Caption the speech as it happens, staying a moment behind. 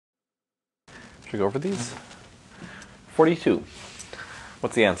Should we go over these? 42.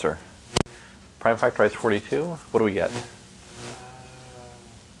 What's the answer? Prime factorize 42. What do we get? 2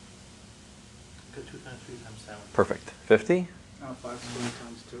 times 3 times 7. Perfect. 50? 5 squared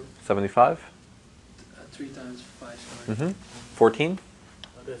times 2. 75? 3 times 5 squared. 14?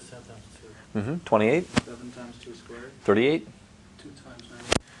 That's 7 times 2. 28? 7 times 2 squared. 38? 2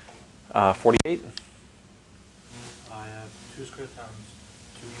 times 48? I have 2 squared times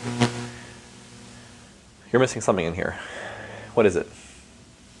 2 cubed. You're missing something in here. What is it?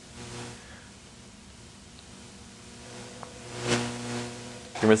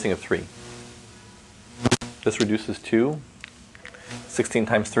 You're missing a 3. This reduces to 16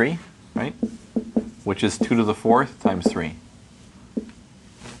 times 3, right? Which is 2 to the 4th times 3.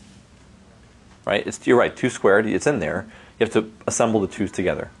 Right? You're right, 2 squared, it's in there. You have to assemble the 2's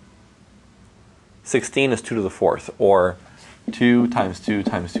together. 16 is 2 to the 4th, or 2 times 2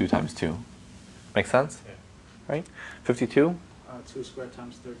 times 2 times 2. Make sense? Yeah. Right? 52? 2 squared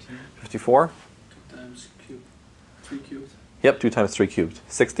times 13. 54? 2 times cubed. 3 cubed. Yep, 2 times 3 cubed.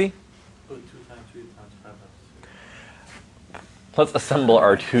 60? Oh, 2 times 3 times 5 times 6. Let's assemble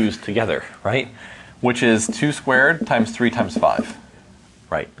our 2's together, right? Which is 2 squared times 3 times 5.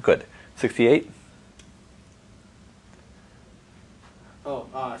 Right, good. 68?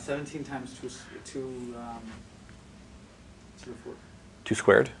 17 times 2 to the 4. 2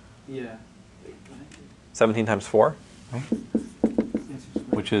 squared? Yeah. 17 times 4? Right?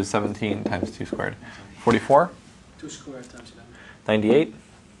 Which is 17 times 2 squared. 44? 2 squared times 11. 98?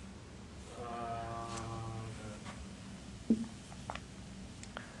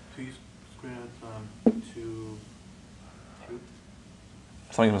 3 squared times 2 cubed.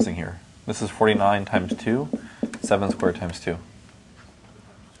 Something's missing here. This is 49 times 2, 7 squared times 2.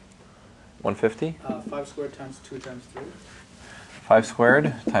 150? 5 squared times 2 times 3. 5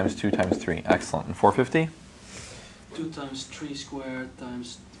 squared times 2 times 3. Excellent. And 450? 2 times 3 squared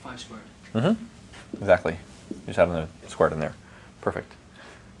times 5 squared. Exactly. You just have a squared in there. Perfect.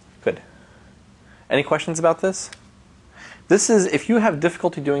 Good. Any questions about this? This is, if you have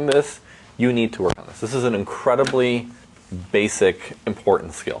difficulty doing this, you need to work on this. This is an incredibly basic,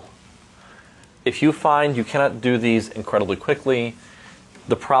 important skill. If you find you cannot do these incredibly quickly,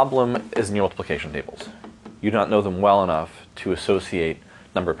 the problem is in your multiplication tables. You do not know them well enough to associate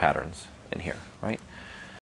number patterns in here.